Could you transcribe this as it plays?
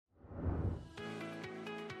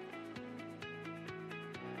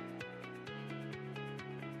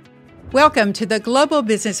Welcome to the Global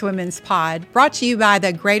Business Women's Pod, brought to you by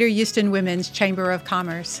the Greater Houston Women's Chamber of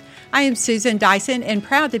Commerce. I am Susan Dyson and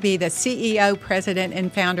proud to be the CEO, President,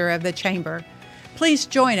 and founder of the Chamber. Please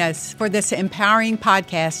join us for this empowering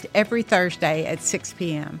podcast every Thursday at 6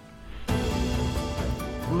 p.m.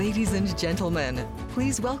 Ladies and gentlemen,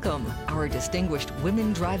 please welcome our distinguished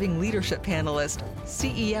women driving leadership panelist,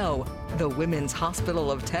 CEO, the Women's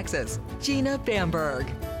Hospital of Texas, Gina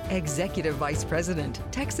Bamberg. Executive Vice President,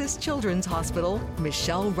 Texas Children's Hospital,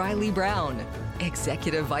 Michelle Riley Brown.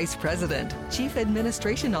 Executive Vice President, Chief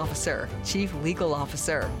Administration Officer, Chief Legal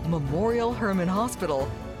Officer, Memorial Hermann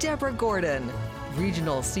Hospital, Deborah Gordon.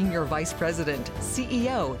 Regional Senior Vice President,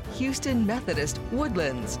 CEO, Houston Methodist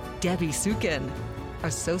Woodlands, Debbie Sukin.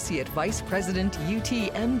 Associate Vice President, UT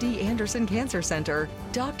MD Anderson Cancer Center,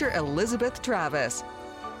 Dr. Elizabeth Travis.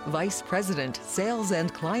 Vice President, Sales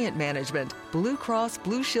and Client Management, Blue Cross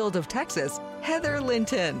Blue Shield of Texas, Heather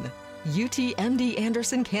Linton. UT MD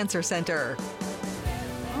Anderson Cancer Center.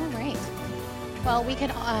 All right. Well, we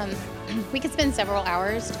could spend several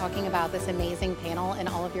hours talking about this amazing panel and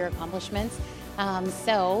all of your accomplishments.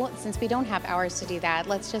 So since we don't have hours to do that,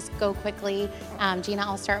 let's just go quickly. Gina,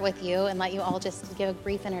 I'll start with you and let you all just give a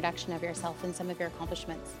brief introduction of yourself and some of your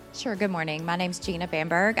accomplishments. Sure. Good morning. My name's Gina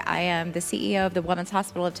Bamberg. I am the CEO of the Women's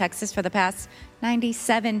Hospital of Texas for the past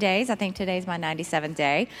 97 days. I think today's my 97th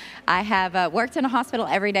day. I have worked in a hospital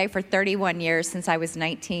every day for 31 years since I was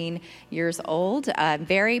 19 years old. I'm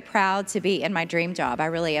very proud to be in my dream job. I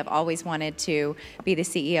really have always wanted to be the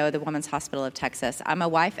CEO of the Women's Hospital of Texas. I'm a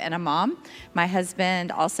wife and a mom. My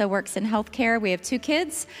husband also works in healthcare. We have two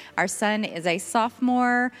kids. Our son is a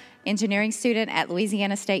sophomore engineering student at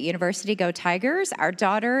Louisiana State University. Go Tigers. Our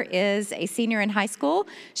daughter is a senior in high school.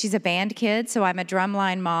 She's a band kid, so I'm a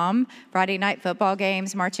drumline mom. Friday night football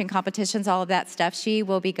games, marching competitions, all of that stuff. She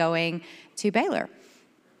will be going to Baylor.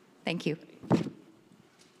 Thank you.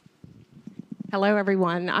 Hello,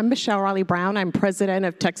 everyone. I'm Michelle Riley Brown. I'm president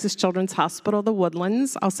of Texas Children's Hospital, The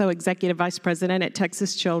Woodlands, also executive vice president at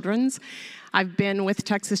Texas Children's. I've been with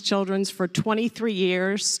Texas Children's for 23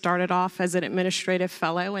 years, started off as an administrative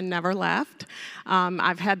fellow and never left.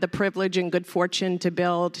 I've had the privilege and good fortune to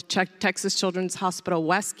build Texas Children's Hospital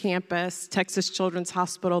West Campus, Texas Children's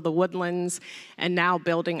Hospital, The Woodlands, and now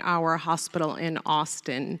building our hospital in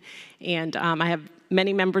Austin. And I have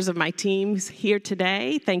many members of my team here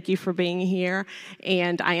today. Thank you for being here.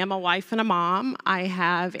 And I am a wife and a mom. I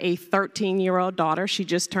have a 13-year-old daughter. She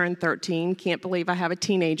just turned 13. Can't believe I have a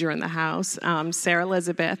teenager in the house, Sarah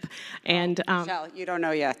Elizabeth. And Michelle, you don't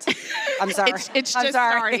know yet. I'm sorry. It's I'm just sorry.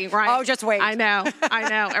 starting, right? Oh, just wait. I know.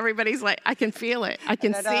 Everybody's like, I can feel it. I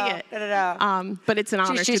can see it. But it's an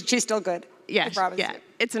honor. She's still good. Yes, yeah.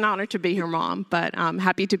 It's an honor to be her mom, but I'm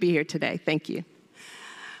happy to be here today. Thank you.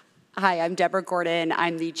 Hi, I'm Deborah Gordon.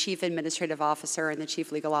 I'm the Chief Administrative Officer and the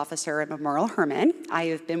Chief Legal Officer at Memorial Hermann. I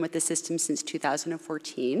have been with the system since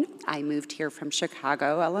 2014. I moved here from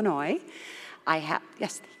Chicago, Illinois.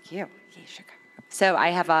 Yes, thank you. Yay, Chicago. So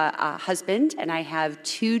I have a husband, and I have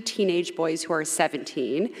two teenage boys who are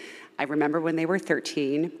 17. I remember when they were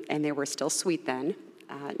 13, and they were still sweet then.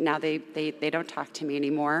 Now they don't talk to me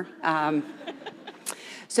anymore.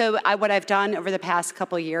 So what I've done over the past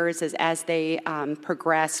couple of years is as they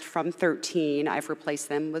progressed from 13, I've replaced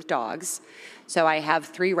them with dogs. So I have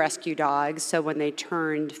 3 rescue dogs. So when they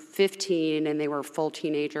turned 15 and they were full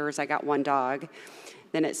teenagers, I got 1 dog.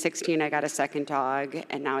 Then at 16, I got a second dog.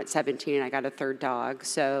 And now at 17, I got a third dog.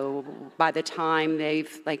 So by the time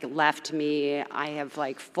they've left me, I have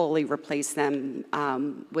fully replaced them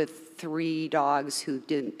with 3 dogs who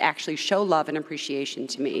didn't actually show love and appreciation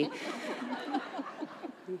to me.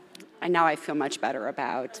 And now I feel much better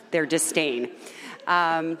about their disdain.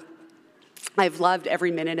 I've loved every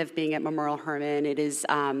minute of being at Memorial Hermann. It is,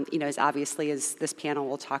 as obviously as this panel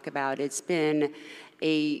will talk about, it's been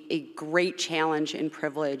a great challenge and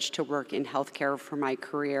privilege to work in healthcare for my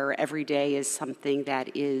career. Every day is something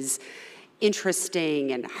that is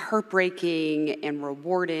interesting and heartbreaking and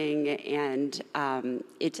rewarding, and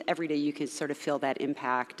it's every day you can sort of feel that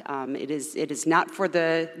impact. It is not for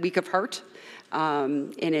the weak of heart.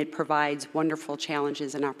 And it provides wonderful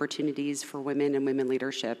challenges and opportunities for women and women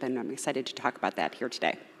leadership, and I'm excited to talk about that here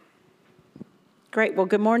today. Great. Well,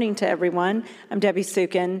 good morning to everyone. I'm Debbie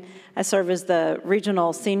Sukin. I serve as the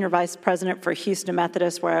Regional Senior Vice President for Houston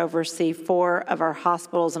Methodist, where I oversee 4 of our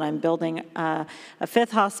hospitals, and I'm building a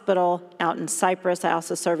 5th hospital out in Cypress. I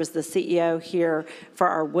also serve as the CEO here for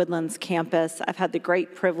our Woodlands campus. I've had the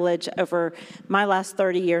great privilege over my last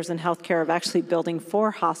 30 years in healthcare of actually building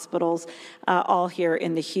 4 hospitals, all here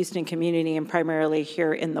in the Houston community and primarily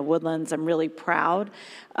here in the Woodlands. I'm really proud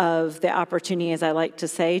of the opportunity, as I like to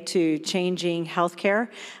say, to changing healthcare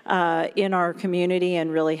in our community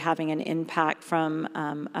and really having an impact from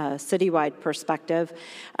a citywide perspective.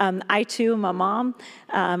 I, too, am a mom.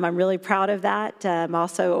 I'm really proud of that. I'm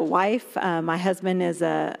also a wife. My husband is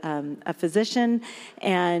a physician,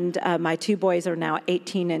 and my 2 boys are now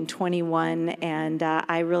 18 and 21, and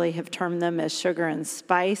I really have termed them as sugar and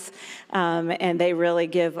spice, and they really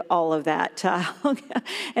give all of that.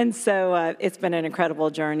 And so it's been an incredible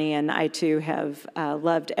journey, and I, too, have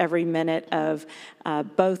loved every minute of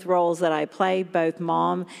both roles that I play, both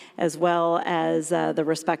mom as well as the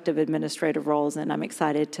respective administrative roles, and I'm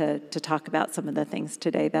excited to talk about some of the things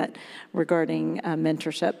today that regarding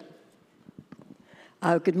mentorship.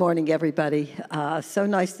 Good morning, everybody. So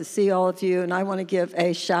nice to see all of you, and I want to give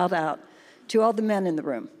a shout out to all the men in the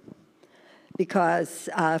room, because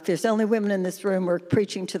if there's only women in this room, we're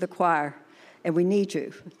preaching to the choir. And we need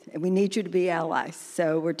you, and we need you to be allies.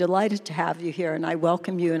 So we're delighted to have you here, and I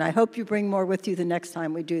welcome you, and I hope you bring more with you the next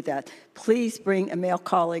time we do that. Please bring a male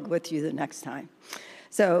colleague with you the next time.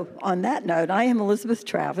 So on that note, I am Elizabeth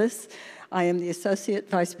Travis. I am the Associate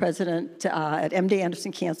Vice President at MD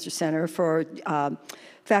Anderson Cancer Center for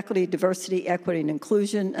Faculty Diversity, Equity, and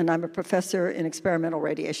Inclusion, and I'm a professor in experimental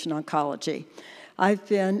radiation oncology. I've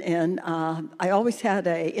been in, I always had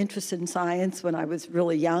an interest in science when I was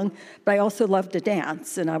really young, but I also loved to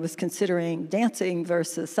dance, and I was considering dancing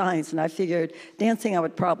versus science, and I figured dancing I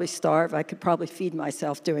would probably starve. I could probably feed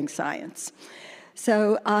myself doing science.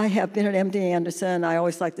 So I have been at MD Anderson, I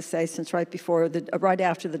always like to say, since right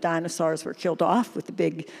after the dinosaurs were killed off with the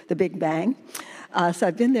Big Bang. So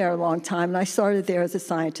I've been there a long time, and I started there as a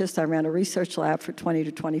scientist. I ran a research lab for 20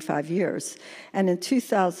 to 25 years. And in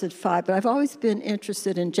 2005, but I've always been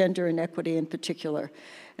interested in gender inequity in particular.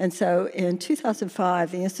 And so in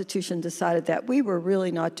 2005, the institution decided that we were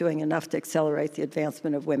really not doing enough to accelerate the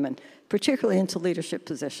advancement of women, particularly into leadership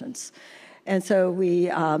positions. And so we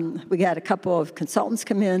had a couple of consultants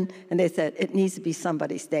come in, and they said, it needs to be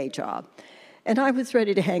somebody's day job. And I was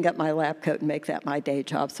ready to hang up my lab coat and make that my day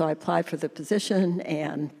job. So I applied for the position,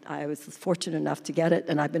 and I was fortunate enough to get it,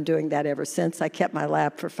 and I've been doing that ever since. I kept my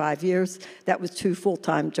lab for 5 years. That was 2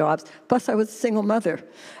 full-time jobs. Plus, I was a single mother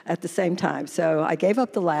at the same time. So I gave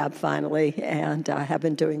up the lab finally, and have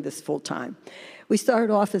been doing this full-time. We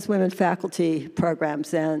started off as women faculty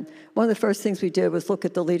programs, and one of the first things we did was look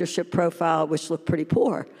at the leadership profile, which looked pretty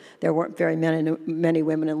poor. There weren't very many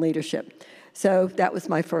women in leadership. So that was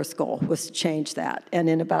my first goal, was to change that. And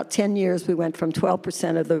in about 10 years, we went from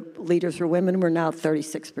 12% of the leaders were women. We're now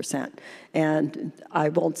 36%. And I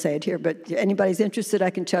won't say it here, but if anybody's interested, I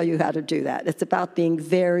can tell you how to do that. It's about being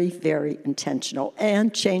very, very intentional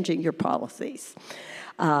and changing your policies.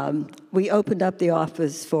 We opened up the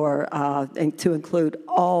office to include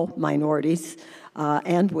all minorities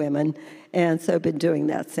and women, and so I've been doing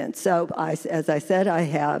that since. So as I said, I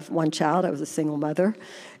have 1 child. I was a single mother,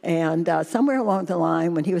 and somewhere along the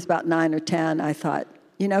line, when he was about 9 or 10, I thought,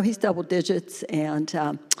 he's double digits, and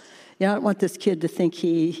I don't want this kid to think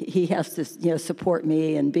he has to support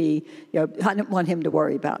me and be, I didn't want him to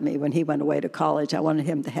worry about me when he went away to college. I wanted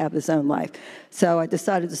him to have his own life. So I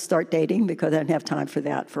decided to start dating because I didn't have time for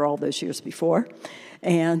that for all those years before.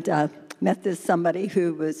 And met somebody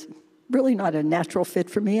who was really not a natural fit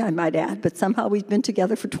for me, I might add, but somehow we've been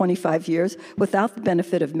together for 25 years without the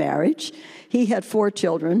benefit of marriage. He had 4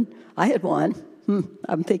 children. I had 1.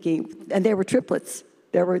 I'm thinking, and they were triplets.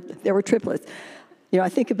 They were triplets. I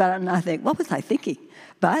think about it and I think, what was I thinking?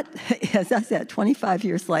 But as I said, 25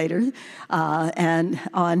 years later,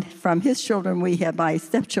 from his children, my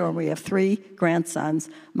stepchildren, we have 3 grandsons.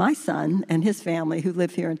 My son and his family who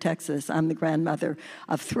live here in Texas, I'm the grandmother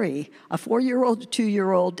of 3, a 4-year-old, a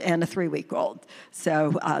 2-year-old, and a 3-week-old.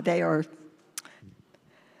 So they are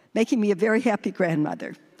making me a very happy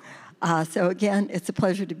grandmother. So again, it's a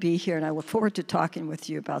pleasure to be here, and I look forward to talking with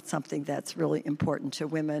you about something that's really important to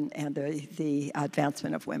women and the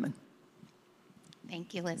advancement of women.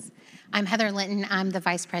 Thank you, Liz. I'm Heather Linton. I'm the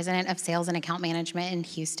Vice President of Sales and Account Management in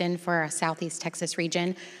Houston for our Southeast Texas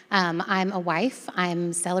region. I'm a wife.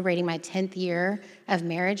 I'm celebrating my 10th year of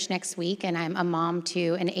marriage next week, and I'm a mom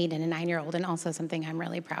to an 8 and a 9-year-old, and also something I'm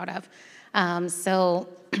really proud of. So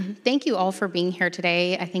thank you all for being here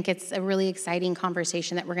today. I think it's a really exciting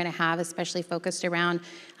conversation that we're going to have, especially focused around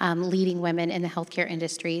leading women in the healthcare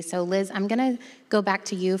industry. So Liz, I'm going to go back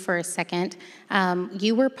to you for a second.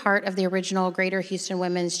 You were part of the original Greater Houston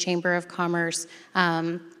Women's Chamber of Commerce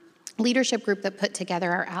leadership group that put together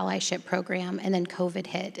our Allyship program, and then COVID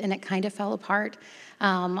hit, and it kind of fell apart.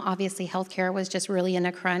 Obviously, healthcare was just really in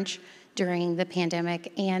a crunch during the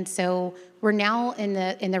pandemic, and so we're now in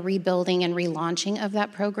the rebuilding and relaunching of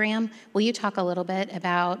that program. Will you talk a little bit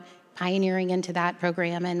about pioneering into that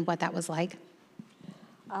program and what that was like?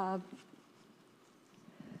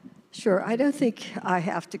 Sure. I don't think I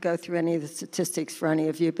have to go through any of the statistics for any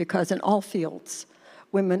of you, because in all fields,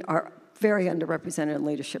 women are very underrepresented in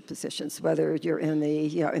leadership positions, whether you're in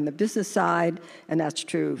the business side, and that's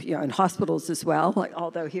true in hospitals as well.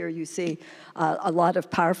 Although here you see a lot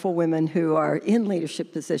of powerful women who are in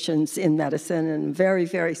leadership positions in medicine, and very,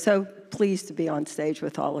 very so pleased to be on stage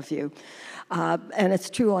with all of you. And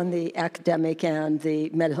it's true on the academic and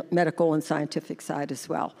the medical and scientific side as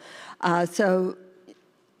well. So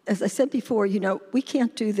as I said before, we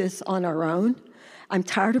can't do this on our own. I'm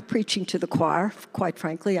tired of preaching to the choir, quite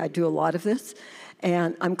frankly. I do a lot of this.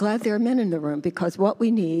 And I'm glad there are men in the room, because what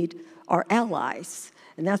we need are allies.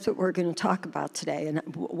 And that's what we're going to talk about today, and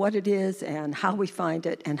what it is and how we find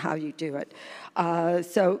it and how you do it.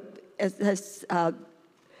 So as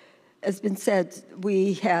has been said,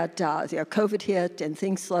 we had COVID hit and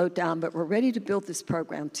things slowed down, but we're ready to build this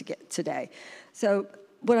program today. So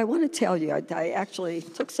what I want to tell you, I actually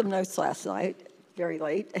took some notes last night, very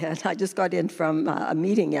late, and I just got in from a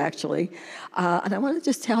meeting, actually. And I want to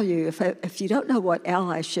just tell you, if you don't know what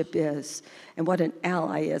allyship is and what an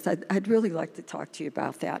ally is, I'd really like to talk to you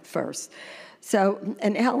about that first. So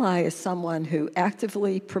an ally is someone who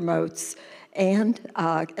actively promotes and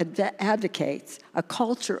advocates a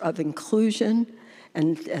culture of inclusion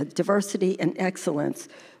and diversity and excellence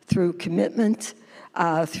through commitment,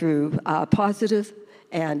 through positive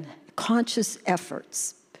and conscious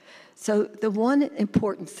efforts. So the one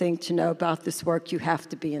important thing to know about this work, you have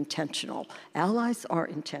to be intentional. Allies are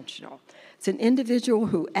intentional. It's an individual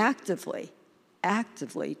who actively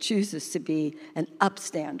chooses to be an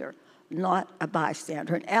upstander, not a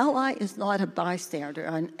bystander. An ally is not a bystander.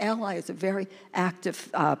 An ally is a very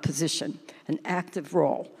active position, an active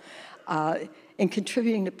role in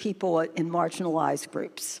contributing to people in marginalized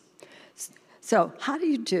groups. So how do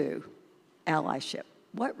you do allyship?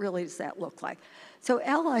 What really does that look like? So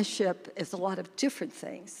allyship is a lot of different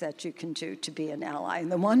things that you can do to be an ally.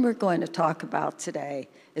 And the one we're going to talk about today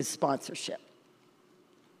is sponsorship.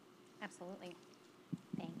 Absolutely.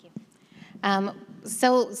 Thank you.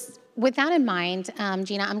 So with that in mind,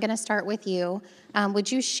 Gina, I'm going to start with you.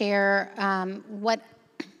 Would you share what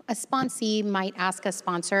a sponsee might ask a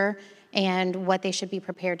sponsor and what they should be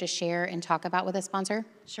prepared to share and talk about with a sponsor?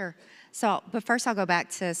 Sure. So, but first I'll go back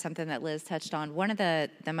to something that Liz touched on. One of the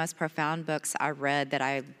most profound books I read that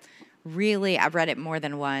I've read it more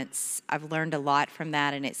than once. I've learned a lot from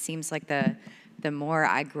that, and it seems like the more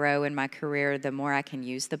I grow in my career, the more I can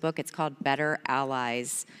use the book. It's called Better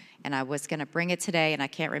Allies, and I was going to bring it today, and I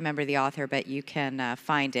can't remember the author, but you can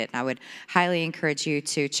find it. I would highly encourage you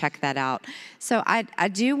to check that out. So I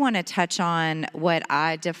do want to touch on what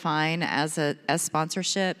I define as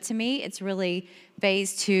sponsorship. To me, it's really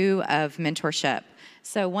phase 2 of mentorship.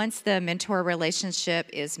 So once the mentor relationship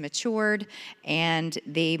is matured and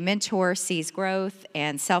the mentor sees growth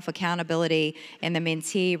and self-accountability in the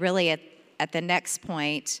mentee, really at the next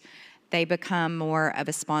point, they become more of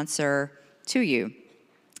a sponsor to you.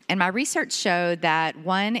 And my research showed that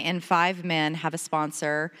 1 in 5 men have a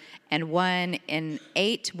sponsor and 1 in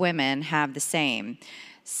 8 women have the same.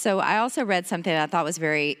 So I also read something that I thought was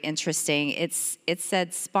very interesting. It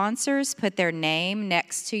said sponsors put their name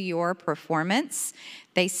next to your performance,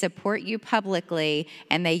 they support you publicly,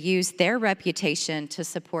 and they use their reputation to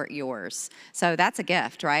support yours. So that's a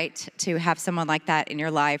gift, right, to have someone like that in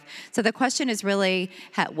your life. So the question is really,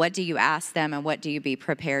 what do you ask them and what do you be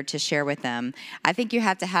prepared to share with them? I think you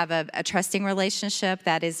have to have a trusting relationship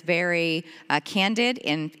that is very candid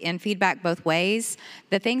in feedback both ways.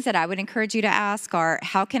 The things that I would encourage you to ask are,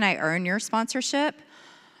 how can I earn your sponsorship?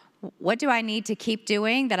 What do I need to keep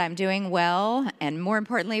doing that I'm doing well? And more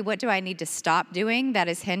importantly, what do I need to stop doing that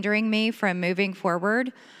is hindering me from moving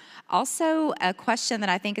forward? Also, a question that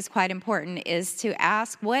I think is quite important is to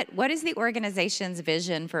ask, what is the organization's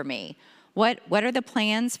vision for me? What are the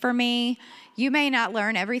plans for me? You may not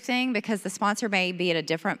learn everything because the sponsor may be at a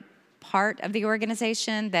different part of the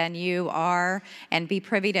organization than you are and be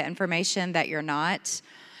privy to information that you're not.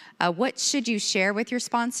 What should you share with your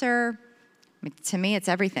sponsor? To me, it's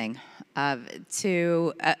everything.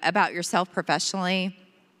 About yourself professionally,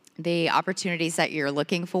 the opportunities that you're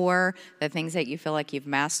looking for, the things that you feel like you've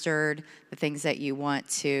mastered, the things that you want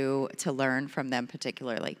to learn from them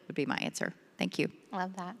particularly would be my answer. Thank you.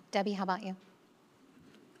 Love that. Debbie, how about you?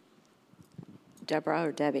 Deborah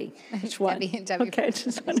or Debbie? Which one? Debbie. Okay,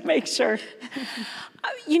 just want to make sure.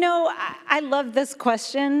 You know, I love this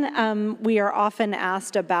question. We are often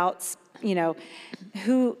asked about, you know,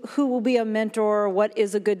 who will be a mentor? What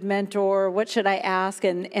is a good mentor? What should I ask?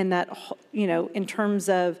 And that, you know, in terms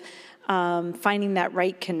of finding that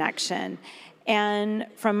right connection. And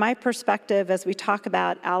from my perspective, as we talk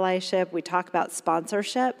about allyship, we talk about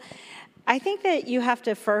sponsorship, I think that you have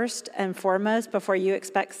to first and foremost, before you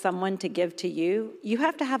expect someone to give to you, you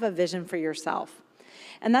have to have a vision for yourself.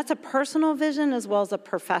 And that's a personal vision as well as a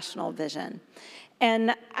professional vision.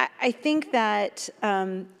 And I think that,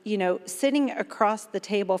 you know, sitting across the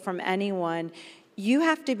table from anyone, you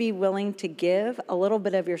have to be willing to give a little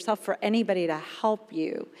bit of yourself for anybody to help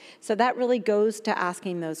you. So that really goes to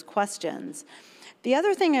asking those questions. The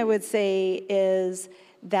other thing I would say is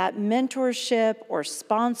that mentorship or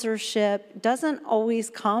sponsorship doesn't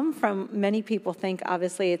always come from, many people think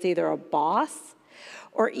obviously it's either a boss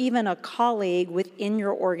or even a colleague within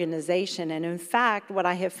your organization. And in fact, what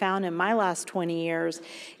I have found in my last 20 years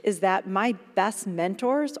is that my best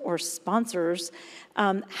mentors or sponsors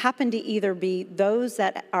happen to either be those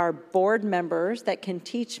that are board members that can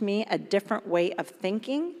teach me a different way of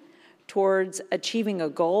thinking towards achieving a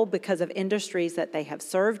goal because of industries that they have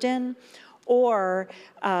served in, or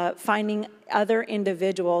finding other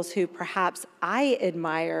individuals who perhaps I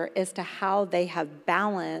admire as to how they have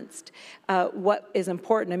balanced what is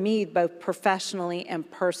important to me, both professionally and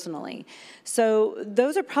personally. So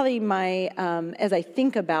those are probably my, as I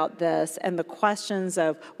think about this and the questions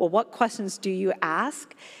of, well, what questions do you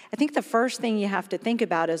ask? I think the first thing you have to think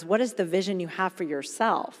about is, what is the vision you have for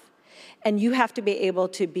yourself? And you have to be able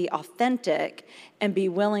to be authentic and be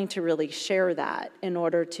willing to really share that in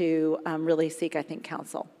order to really seek, I think,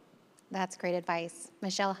 counsel. That's great advice.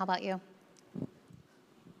 Michelle, how about you?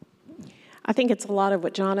 I think it's a lot of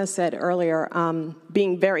what Jonna said earlier,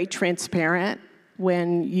 being very transparent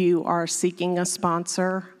when you are seeking a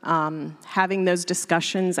sponsor, having those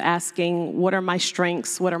discussions, asking what are my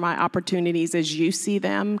strengths, what are my opportunities as you see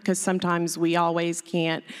them, because sometimes we always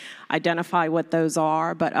can't identify what those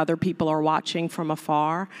are, but other people are watching from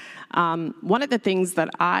afar. One of the things that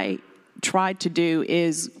I tried to do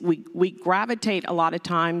is we gravitate a lot of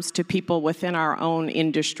times to people within our own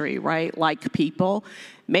industry, right? Like people.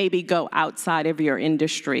 Maybe go outside of your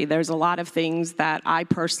industry. There's a lot of things that I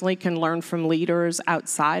personally can learn from leaders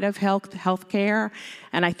outside of healthcare.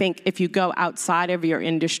 And I think if you go outside of your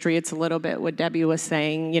industry, it's a little bit what Debbie was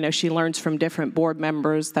saying. You know, she learns from different board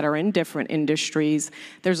members that are in different industries.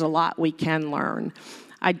 There's a lot we can learn.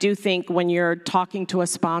 I do think when you're talking to a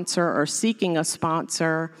sponsor or seeking a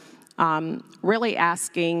sponsor, really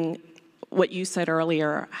asking what you said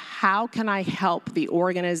earlier, how can I help the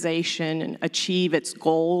organization achieve its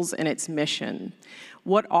goals and its mission?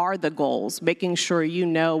 What are the goals? Making sure you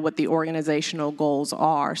know what the organizational goals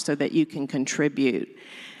are so that you can contribute.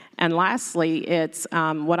 And lastly, it's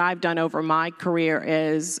what I've done over my career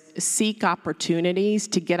is seek opportunities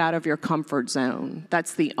to get out of your comfort zone.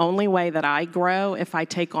 That's the only way that I grow, if I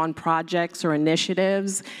take on projects or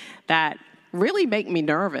initiatives that really make me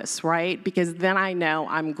nervous, right? Because then I know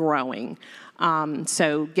I'm growing.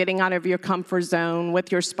 So getting out of your comfort zone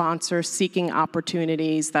with your sponsor, seeking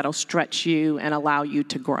opportunities that'll stretch you and allow you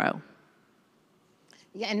to grow.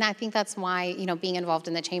 Yeah, and I think that's why, you know, being involved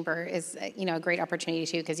in the chamber is, you know, a great opportunity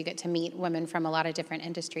too, because you get to meet women from a lot of different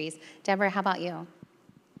industries. Deborah, how about you?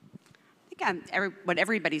 I think what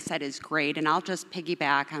everybody said is great, and I'll just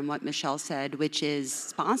piggyback on what Michelle said, which is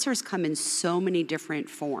sponsors come in so many different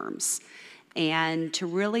forms. And to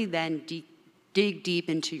really then dig deep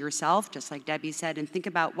into yourself, just like Debbie said, and think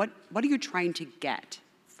about what are you trying to get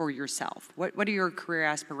for yourself? What are your career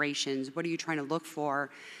aspirations? What are you trying to look for?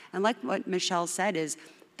 And like what Michelle said is,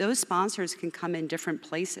 those sponsors can come in different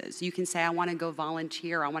places. You can say, I want to go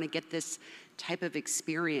volunteer. I want to get this type of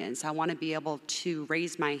experience. I want to be able to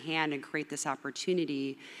raise my hand and create this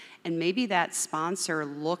opportunity. And maybe that sponsor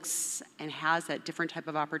looks and has that different type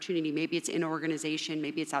of opportunity. Maybe it's in an organization,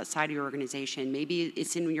 maybe it's outside of your organization, maybe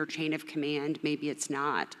it's in your chain of command, maybe it's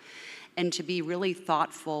not. And to be really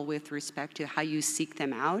thoughtful with respect to how you seek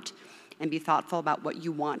them out and be thoughtful about what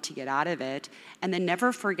you want to get out of it. And then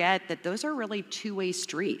never forget that those are really two-way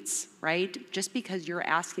streets, right? Just because you're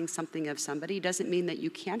asking something of somebody doesn't mean that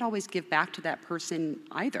you can't always give back to that person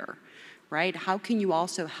either, right? How can you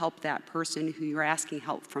also help that person who you're asking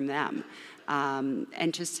help from them?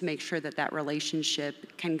 And just to make sure that that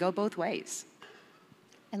relationship can go both ways.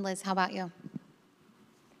 And Liz, how about you?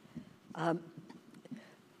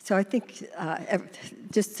 So I think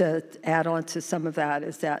just to add on to some of that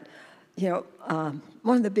is that, there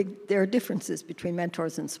are differences between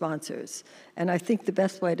mentors and sponsors. And I think the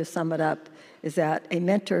best way to sum it up is that a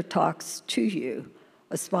mentor talks to you,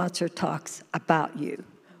 a sponsor talks about you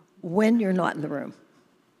when you're not in the room.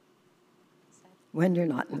 When you're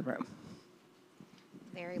not in the room.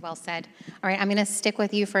 Very well said. All right, I'm going to stick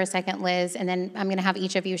with you for a second, Liz, and then I'm going to have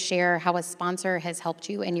each of you share how a sponsor has helped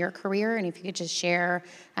you in your career, and if you could just share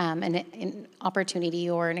an opportunity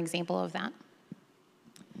or an example of that.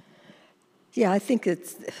 Yeah, I think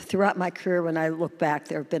it's throughout my career, when I look back,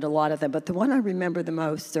 there have been a lot of them, but the one I remember the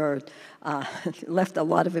most left a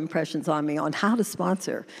lot of impressions on me on how to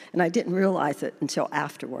sponsor, and I didn't realize it until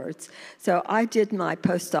afterwards. So I did my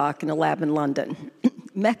postdoc in a lab in London,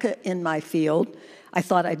 Mecca in my field. I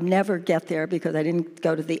thought I'd never get there because I didn't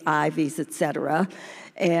go to the Ivies, et cetera.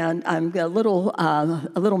 And I'm a little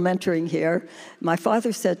mentoring here. My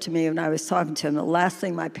father said to me when I was talking to him, the last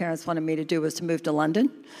thing my parents wanted me to do was to move to London.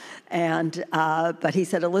 And but he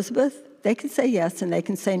said, Elizabeth, they can say yes and they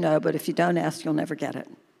can say no, but if you don't ask, you'll never get it.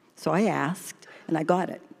 So I asked, and I got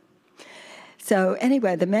it. So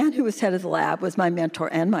anyway, the man who was head of the lab was my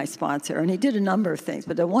mentor and my sponsor, and he did a number of things.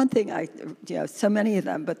 But the one thing so many of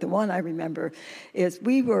them, but the one I remember is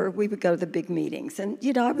we would go to the big meetings. And,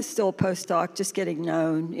 I was still a postdoc, just getting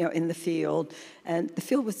known, in the field. And the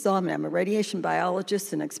field was dominant. I'm a radiation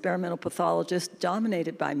biologist and experimental pathologist,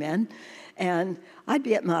 dominated by men. And we'd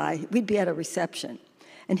be at a reception.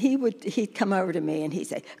 And he'd come over to me and he'd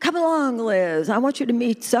say, come along, Liz, I want you to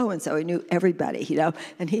meet so-and-so. He knew everybody,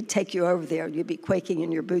 and he'd take you over there and you'd be quaking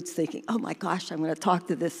in your boots thinking, oh my gosh, I'm going to talk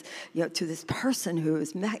to this, to this person who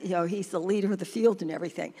is, he's the leader of the field and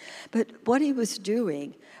everything. But what he was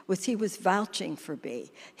doing was he was vouching for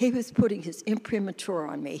me. He was putting his imprimatur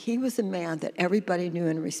on me. He was a man that everybody knew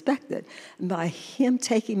and respected. And by him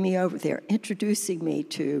taking me over there, introducing me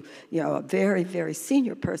to, a very, very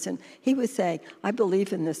senior person, he was saying, I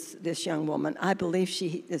believe in this young woman. I believe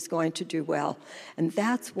she is going to do well. And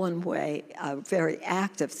that's one way, very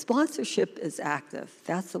active. Sponsorship is active.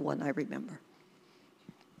 That's the one I remember.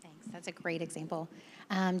 Thanks. That's a great example.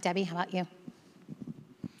 Debbie, how about you?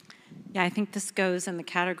 Yeah, I think this goes in the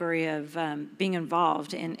category of being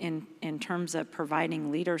involved in terms of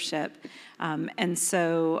providing leadership. And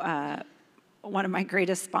so one of my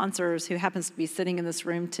greatest sponsors, who happens to be sitting in this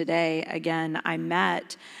room today, again, I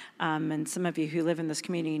met, and some of you who live in this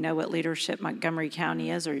community know what Leadership Montgomery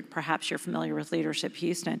County is, or perhaps you're familiar with Leadership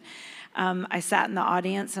Houston. I sat in the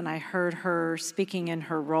audience and I heard her speaking in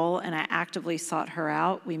her role, and I actively sought her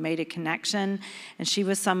out. We made a connection, and she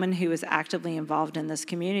was someone who was actively involved in this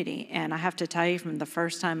community. And I have to tell you, from the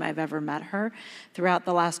first time I've ever met her, throughout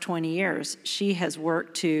the last 20 years, she has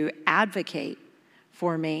worked to advocate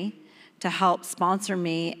for me, to help sponsor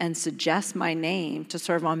me and suggest my name to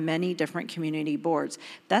serve on many different community boards.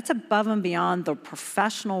 That's above and beyond the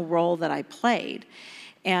professional role that I played.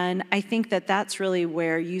 And I think that that's really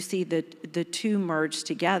where you see the two merge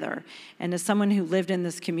together. And as someone who lived in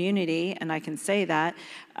this community, and I can say that,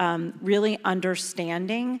 really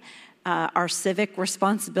understanding our civic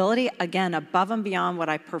responsibility, again, above and beyond what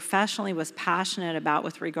I professionally was passionate about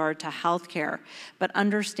with regard to healthcare, but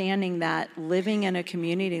understanding that living in a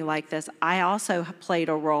community like this, I also played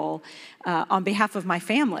a role on behalf of my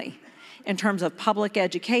family in terms of public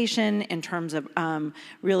education, in terms of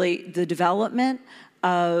really the development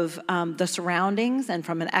of the surroundings and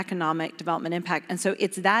from an economic development impact. And so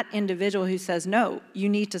it's that individual who says, no, you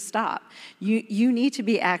need to stop. You need to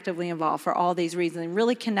be actively involved for all these reasons, and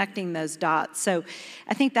really connecting those dots. So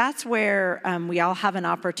I think that's where we all have an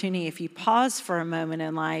opportunity, if you pause for a moment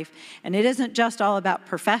in life, and it isn't just all about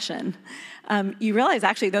profession, you realize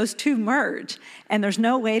actually those two merge, and there's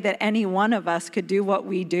no way that any one of us could do what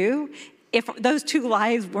we do if those two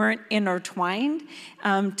lives weren't intertwined,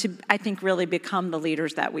 to, I think, really become the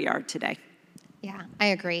leaders that we are today. Yeah, I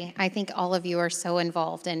agree. I think all of you are so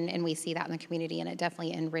involved, and we see that in the community, and it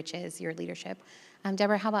definitely enriches your leadership.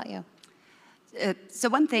 Deborah, how about you? So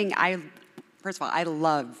one thing, first of all, I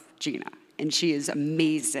love Gina, and she is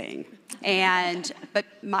amazing. But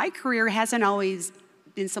my career hasn't always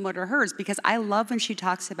been similar to hers, because I love when she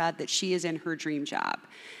talks about that she is in her dream job.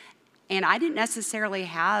 And I didn't necessarily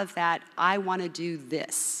have that, I want to do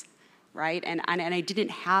this. right? And I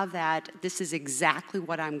didn't have that, this is exactly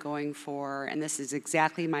what I'm going for, and this is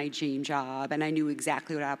exactly my dream job, and I knew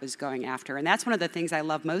exactly what I was going after. And that's one of the things I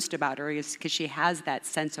love most about her, is because she has that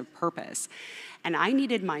sense of purpose. And I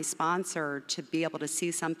needed my sponsor to be able to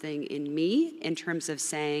see something in me in terms of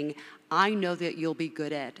saying, I know that you'll be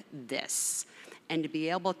good at this. And to be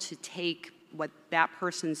able to take what that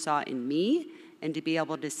person saw in me and to be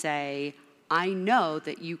able to say, I know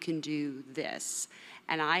that you can do this.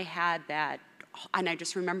 And I had that, and I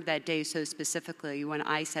just remember that day so specifically when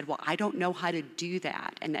I said, well, I don't know how to do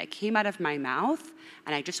that. And that came out of my mouth,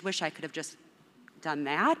 and I just wish I could have just done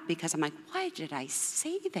that, because I'm like, why did I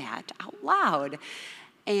say that out loud?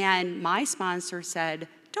 And my sponsor said,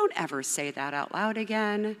 don't ever say that out loud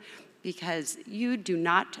again, because you do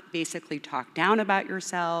not basically talk down about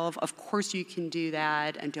yourself. Of course you can do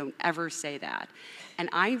that, and don't ever say that. And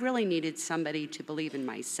I really needed somebody to believe in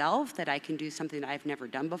myself, that I can do something that I've never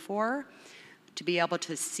done before, to be able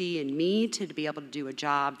to see in me, to be able to do a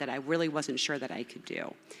job that I really wasn't sure that I could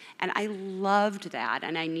do. And I loved that,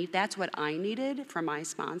 and that's what I needed from my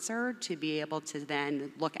sponsor, to be able to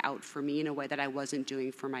then look out for me in a way that I wasn't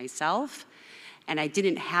doing for myself. And I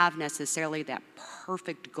didn't have necessarily that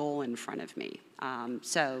perfect goal in front of me.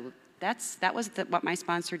 So that was what my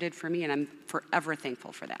sponsor did for me, and I'm forever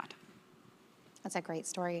thankful for that. That's a great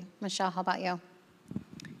story. Michelle, how about you?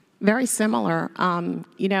 Very similar.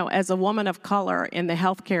 As a woman of color in the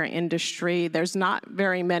healthcare industry, there's not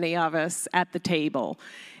very many of us at the table.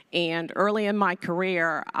 And early in my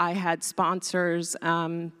career, I had sponsors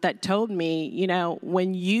that told me,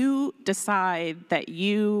 when you decide that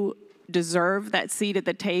you deserve that seat at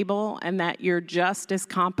the table and that you're just as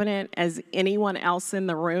competent as anyone else in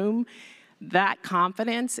the room, that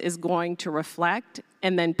confidence is going to reflect,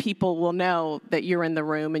 and then people will know that you're in the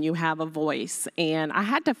room and you have a voice. And I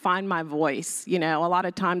had to find my voice. A lot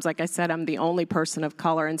of times, like I said, I'm the only person of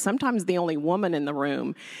color and sometimes the only woman in the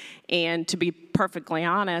room. And to be perfectly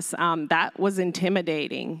honest, that was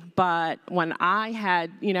intimidating. But when I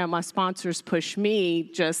had, my sponsors push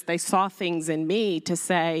me, they saw things in me to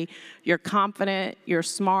say, you're confident, you're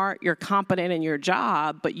smart, you're competent in your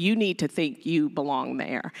job, but you need to think you belong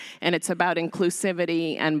there. And it's about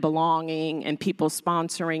inclusivity and belonging and people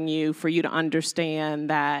sponsoring you for you to understand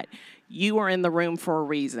that you are in the room for a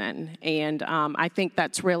reason. And I think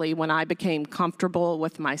that's really when I became comfortable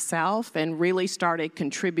with myself and really started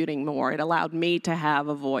contributing more. It allowed me to have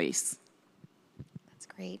a voice. That's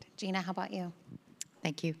great. Gina, how about you?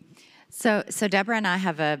 Thank you. So Deborah and I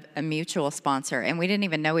have a mutual sponsor, and we didn't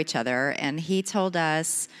even know each other. And he told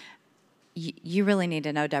us, you really need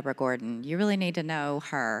to know Deborah Gordon. You really need to know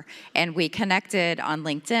her. And we connected on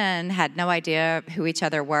LinkedIn, had no idea who each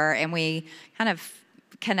other were, and we kind of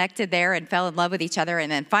connected there and fell in love with each other,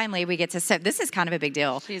 and then finally we get to serve. This is kind of a big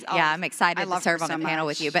deal. I'm excited to serve on the panel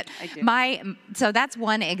with you. But so that's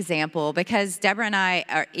one example, because Deborah and I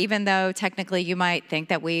are, even though technically you might think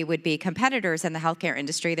that we would be competitors in the healthcare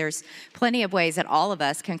industry, there's plenty of ways that all of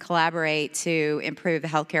us can collaborate to improve the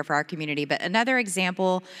healthcare for our community. But another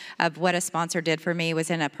example of what a sponsor did for me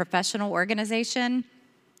was in a professional organization.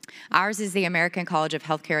 Ours is the American College of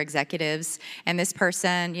Healthcare Executives, and this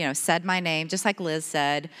person, said my name, just like Liz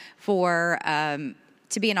said, for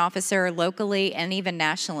to be an officer locally and even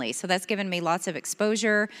nationally. So that's given me lots of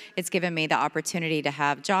exposure. It's given me the opportunity to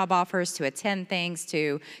have job offers, to attend things,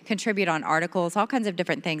 to contribute on articles, all kinds of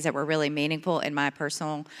different things that were really meaningful in my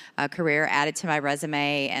personal career, added to my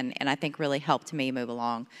resume, and I think really helped me move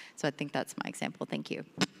along. So I think that's my example. Thank you.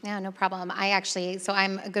 Yeah, no problem. So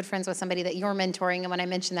I'm good friends with somebody that you're mentoring, and when I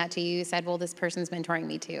mentioned that to you, you said, well, this person's mentoring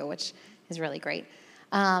me too, which is really great.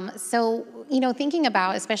 Thinking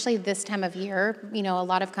about, especially this time of year, a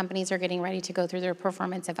lot of companies are getting ready to go through their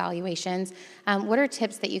performance evaluations. What are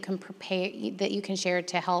tips that you can share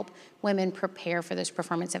to help women prepare for those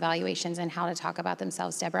performance evaluations and how to talk about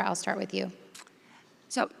themselves? Deborah, I'll start with you.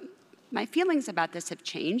 So my feelings about this have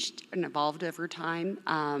changed and evolved over time.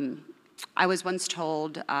 I was once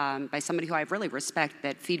told by somebody who I really respect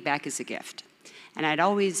that feedback is a gift. And I'd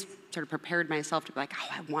always sort of prepared myself to be like,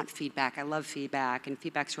 I want feedback, I love feedback, and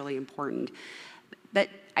feedback's really important. But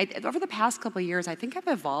over the past couple of years, I think I've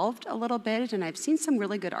evolved a little bit, and I've seen some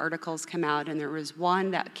really good articles come out, and there was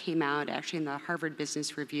one that came out actually in the Harvard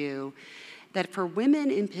Business Review, that for women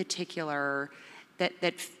in particular,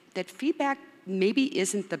 that feedback maybe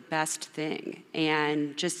isn't the best thing,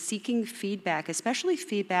 and just seeking feedback, especially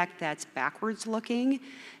feedback that's backwards looking,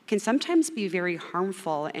 can sometimes be very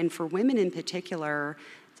harmful. And for women in particular,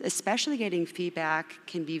 especially getting feedback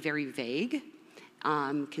can be very vague,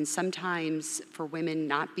 can sometimes, for women,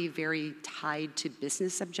 not be very tied to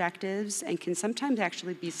business objectives and can sometimes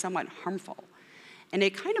actually be somewhat harmful. And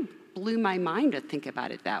it kind of blew my mind to think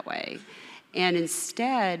about it that way. And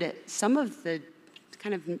instead, some of the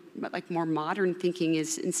kind of like more modern thinking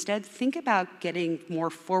is instead think about getting more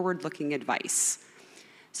forward-looking advice.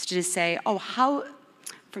 So to say, oh,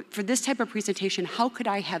 for this type of presentation, how could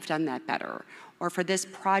I have done that better? Or for this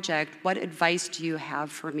project, what advice do you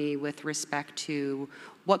have for me with respect to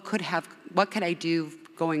what could I do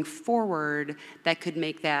going forward that could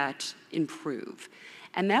make that improve?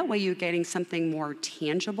 And that way you're getting something more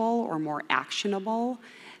tangible or more actionable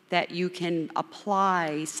that you can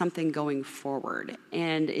apply something going forward.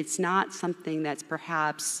 And it's not something that's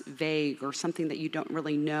perhaps vague or something that you don't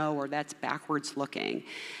really know or that's backwards looking.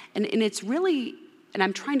 And it's really, and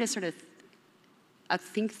I'm trying to sort of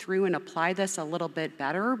think through and apply this a little bit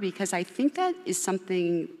better because I think that is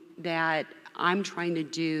something that I'm trying to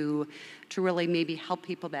do to really maybe help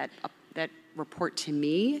people that report to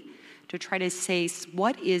me to try to say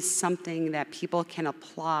what is something that people can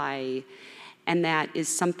apply and that is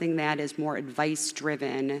something that is more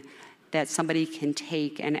advice-driven that somebody can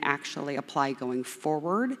take and actually apply going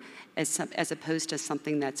forward as opposed to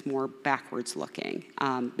something that's more backwards-looking.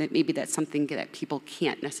 Maybe that's something that people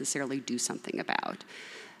can't necessarily do something about.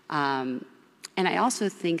 And I also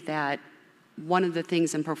think that one of the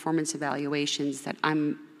things in performance evaluations that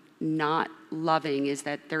I'm not loving is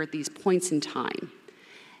that there are these points in time.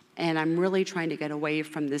 And I'm really trying to get away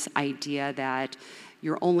from this idea that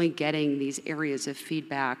you're only getting these areas of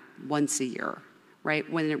feedback once a year, right?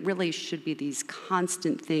 When it really should be these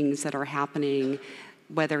constant things that are happening,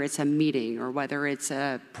 whether it's a meeting or whether it's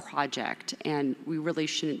a project, and we really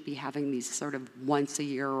shouldn't be having these sort of once a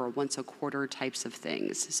year or once a quarter types of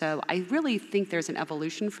things. So I really think there's an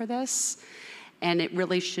evolution for this, and it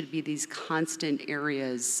really should be these constant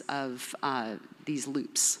areas of these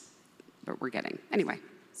loops that we're getting. Anyway.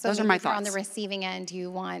 So those are my if you're thoughts. on the receiving end, you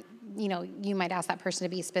want, you might ask that person to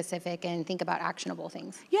be specific and think about actionable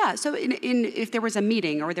things. Yeah, so if there was a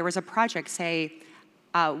meeting or there was a project, say,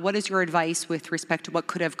 what is your advice with respect to what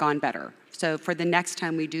could have gone better? So for the next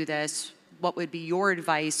time we do this, what would be your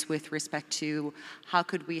advice with respect to how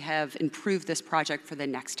could we have improved this project for the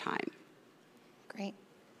next time? Great.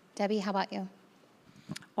 Debbie, how about you?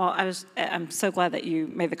 Well, I'm so glad that you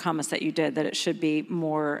made the comments that you did, that it should be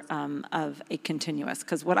more of a continuous,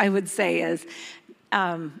 because what I would say is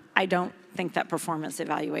I don't think that performance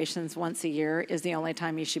evaluations once a year is the only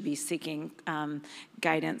time you should be seeking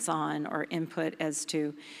guidance on or input as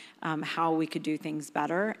to how we could do things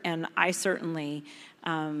better. And I certainly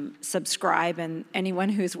subscribe, and anyone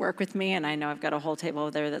who's worked with me, and I know I've got a whole table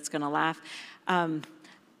over there that's going to laugh,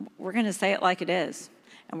 we're going to say it like it is,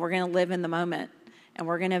 and we're going to live in the moment. And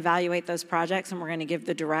we're going to evaluate those projects, and we're going to give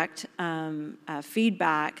the direct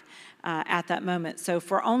feedback at that moment. So if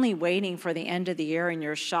we're only waiting for the end of the year and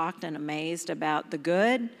you're shocked and amazed about the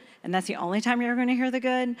good, and that's the only time you're going to hear the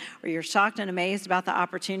good, or you're shocked and amazed about the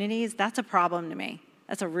opportunities, that's a problem to me.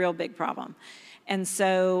 That's a real big problem. And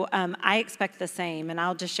so I expect the same. And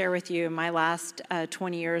I'll just share with you, in my last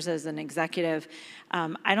 20 years as an executive,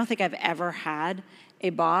 I don't think I've ever had a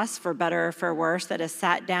boss, for better or for worse, that has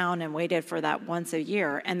sat down and waited for that once a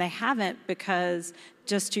year. And they haven't because,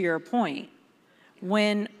 just to your point,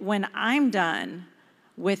 when I'm done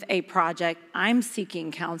with a project, I'm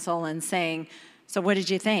seeking counsel and saying, so what did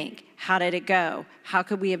you think? How did it go? How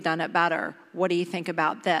could we have done it better? What do you think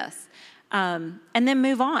about this? And then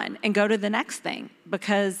move on and go to the next thing,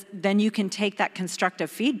 because then you can take that constructive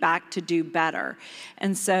feedback to do better.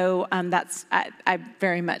 And so I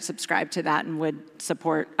very much subscribe to that and would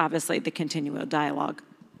support, obviously, the continual dialogue.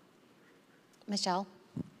 Michelle?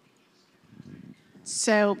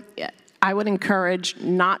 So I would encourage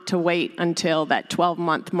not to wait until that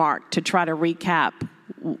 12-month mark to try to recap,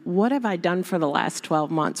 what have I done for the last 12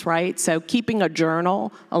 months, right? So keeping a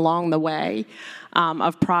journal along the way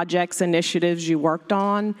of projects, initiatives you worked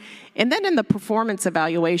on. And then in the performance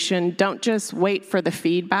evaluation, don't just wait for the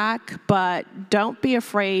feedback, but don't be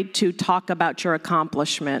afraid to talk about your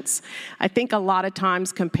accomplishments. I think a lot of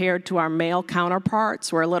times compared to our male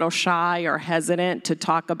counterparts, we're a little shy or hesitant to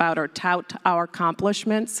talk about or tout our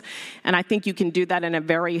accomplishments. And I think you can do that in a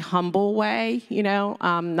very humble way,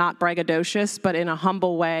 not braggadocious, but in a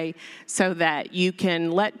humble way, so that you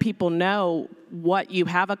can let people know what you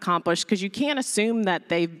have accomplished, because you can't assume that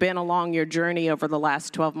they've been along your journey over the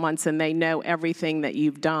last 12 months and they know everything that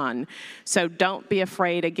you've done. So don't be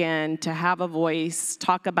afraid, again, to have a voice,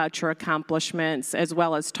 talk about your accomplishments, as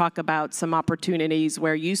well as talk about some opportunities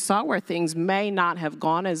where you saw where things may not have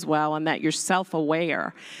gone as well, and that you're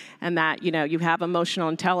self-aware, and that, you know, you have emotional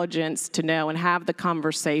intelligence to know and have the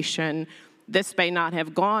conversation. This may not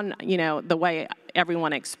have gone, you know, the way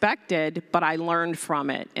everyone expected, but I learned from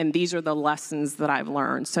it, and these are the lessons that I've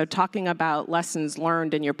learned. So talking about lessons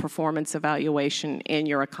learned in your performance evaluation, in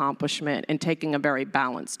your accomplishment, and taking a very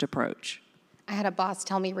balanced approach. I had a boss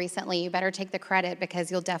tell me recently, you better take the credit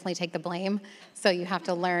because you'll definitely take the blame. So you have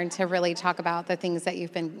to learn to really talk about the things that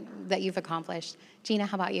you've accomplished. Gina,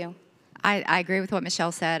 how about you? I agree with what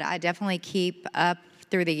Michelle said. I definitely keep up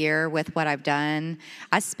through the year with what I've done.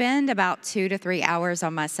 I spend about 2 to 3 hours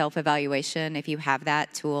on my self-evaluation if you have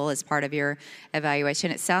that tool as part of your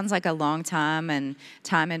evaluation. It sounds like a long time and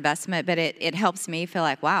time investment, but it helps me feel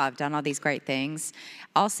like, wow, I've done all these great things.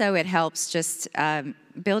 Also, it helps just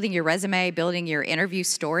building your resume, building your interview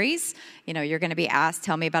stories. You know, you're going to be asked,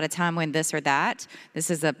 tell me about a time when this or that.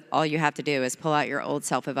 This is all you have to do is pull out your old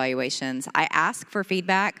self-evaluations. I ask for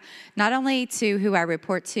feedback, not only to who I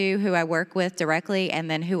report to, who I work with directly,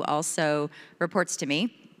 and then who also reports to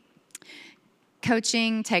me.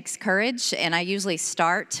 Coaching takes courage, and I usually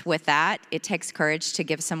start with that. It takes courage to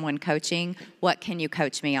give someone coaching. What can you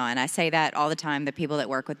coach me on? I say that all the time. The people that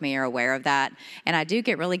work with me are aware of that, and I do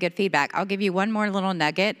get really good feedback. I'll give you one more little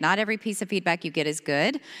nugget. Not every piece of feedback you get is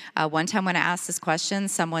good. One time when I asked this question,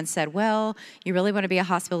 someone said, well, you really want to be a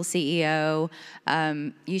hospital CEO,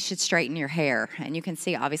 you should straighten your hair. And you can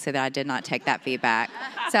see, obviously, that I did not take that feedback.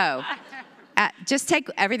 So just take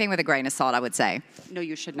everything with a grain of salt, I would say. No,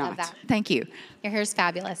 you should not. Love that. Thank you. Your hair's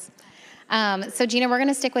fabulous. So Gina, we're going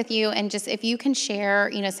to stick with you, and just if you can share,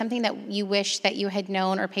 you know, something that you wish that you had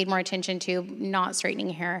known or paid more attention to, not straightening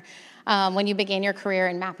your hair, when you began your career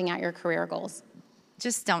and mapping out your career goals.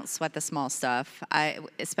 Just don't sweat the small stuff.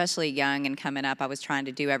 Especially young and coming up, I was trying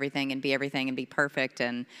to do everything and be perfect.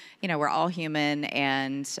 And, you know, we're all human,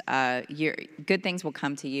 and good things will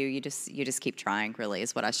come to you. You just keep trying, really,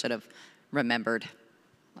 is what I should have remembered.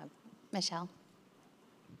 Michelle?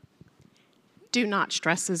 Do not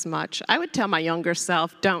stress as much. I would tell my younger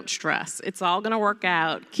self, don't stress. It's all going to work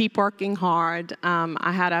out. Keep working hard.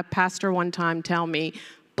 I had a pastor one time tell me,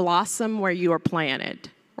 blossom where you are planted,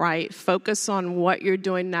 right? Focus on what you're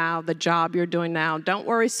doing now, the job you're doing now. Don't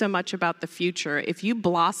worry so much about the future. If you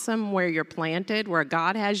blossom where you're planted, where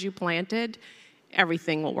God has you planted,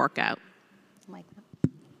 everything will work out. Like that.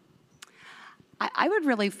 I would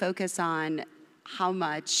really focus on how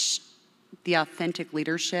much the authentic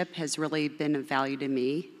leadership has really been of value to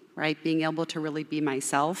me, right? Being able to really be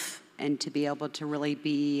myself and to be able to really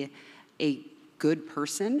be a good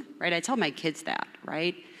person, right? I tell my kids that,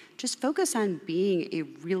 right? Just focus on being a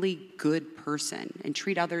really good person and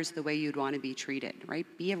treat others the way you'd want to be treated, right?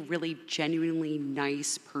 Be a really genuinely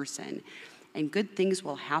nice person, and good things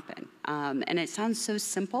will happen. And it sounds so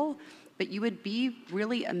simple, but you would be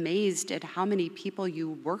really amazed at how many people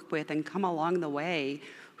you work with and come along the way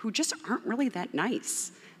who just aren't really that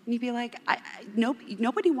nice. And you'd be like,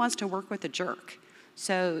 nobody wants to work with a jerk.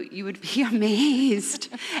 So you would be amazed.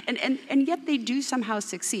 and yet they do somehow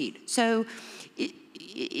succeed. So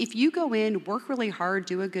if you go in, work really hard,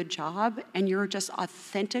 do a good job, and you're just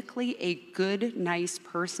authentically a good, nice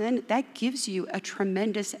person, that gives you a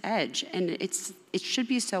tremendous edge. And it should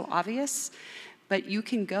be so obvious, but you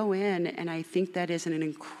can go in, and I think that is an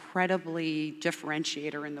incredibly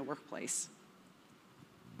differentiator in the workplace.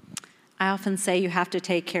 I often say you have to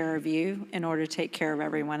take care of you in order to take care of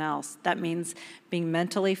everyone else. That means being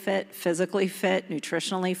mentally fit, physically fit,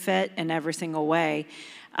 nutritionally fit in every single way.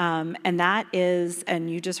 And that is,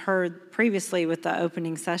 and you just heard previously with the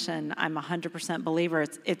opening session, I'm 100% believer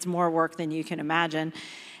it's more work than you can imagine.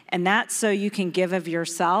 And that's so you can give of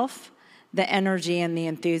yourself the energy and the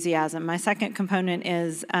enthusiasm. My second component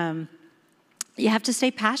is you have to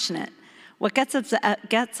stay passionate. What gets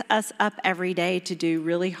us up every day to do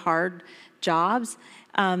really hard jobs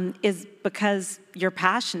is because you're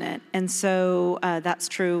passionate. And so that's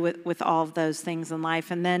true with all of those things in life.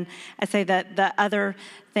 And then I say that the other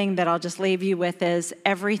thing that I'll just leave you with is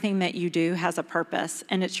everything that you do has a purpose,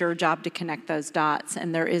 and it's your job to connect those dots,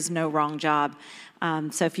 and there is no wrong job.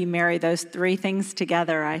 So if you marry those three things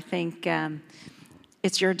together, I think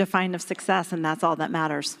it's your definition of success, and that's all that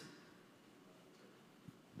matters.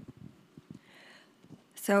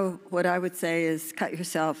 So what I would say is cut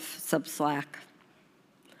yourself some slack,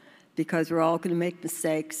 because we're all going to make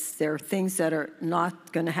mistakes. There are things that are not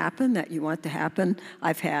going to happen that you want to happen.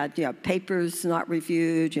 I've had, papers not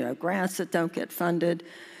reviewed, grants that don't get funded.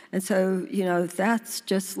 And so, that's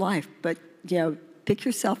just life. But, pick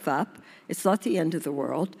yourself up. It's not the end of the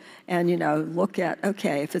world. And, look at,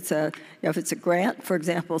 okay, if it's a grant, for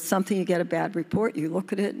example, something, you get a bad report, you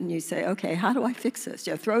look at it and you say, okay, how do I fix this?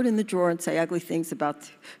 Throw it in the drawer and say ugly things about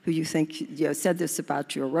who you think, said this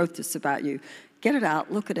about you or wrote this about you. Get it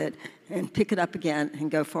out, look at it, and pick it up again and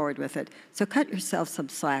go forward with it. So cut yourself some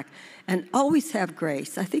slack. And always have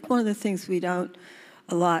grace. I think one of the things we don't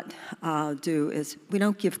a lot do is we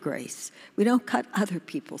don't give grace. We don't cut other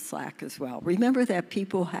people slack as well. Remember that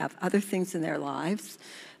people have other things in their lives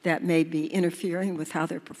that may be interfering with how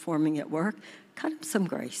they're performing at work. Cut them some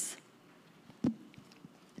grace.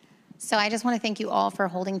 So I just want to thank you all for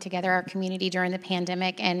holding together our community during the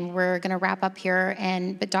pandemic, and we're going to wrap up here.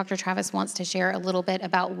 But Dr. Travis wants to share a little bit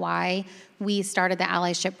about why we started the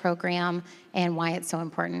Allyship program and why it's so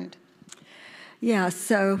important. Yeah,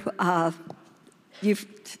 so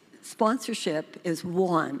sponsorship is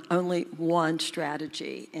only one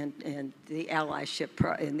strategy in the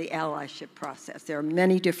allyship process. There are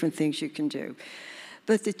many different things you can do.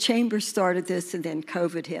 But the chamber started this, and then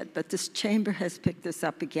COVID hit. But this chamber has picked this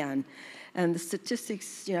up again. And the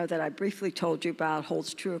statistics, that I briefly told you about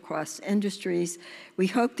holds true across industries. We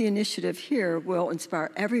hope the initiative here will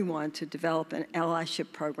inspire everyone to develop an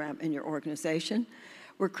allyship program in your organization.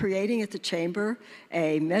 We're creating at the chamber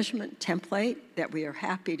a measurement template that we are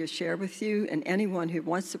happy to share with you and anyone who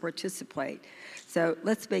wants to participate. So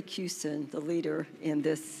let's make Houston the leader in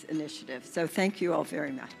this initiative. So thank you all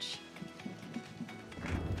very much.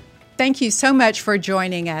 Thank you so much for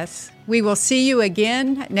joining us. We will see you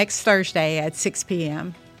again next Thursday at 6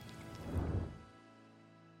 p.m.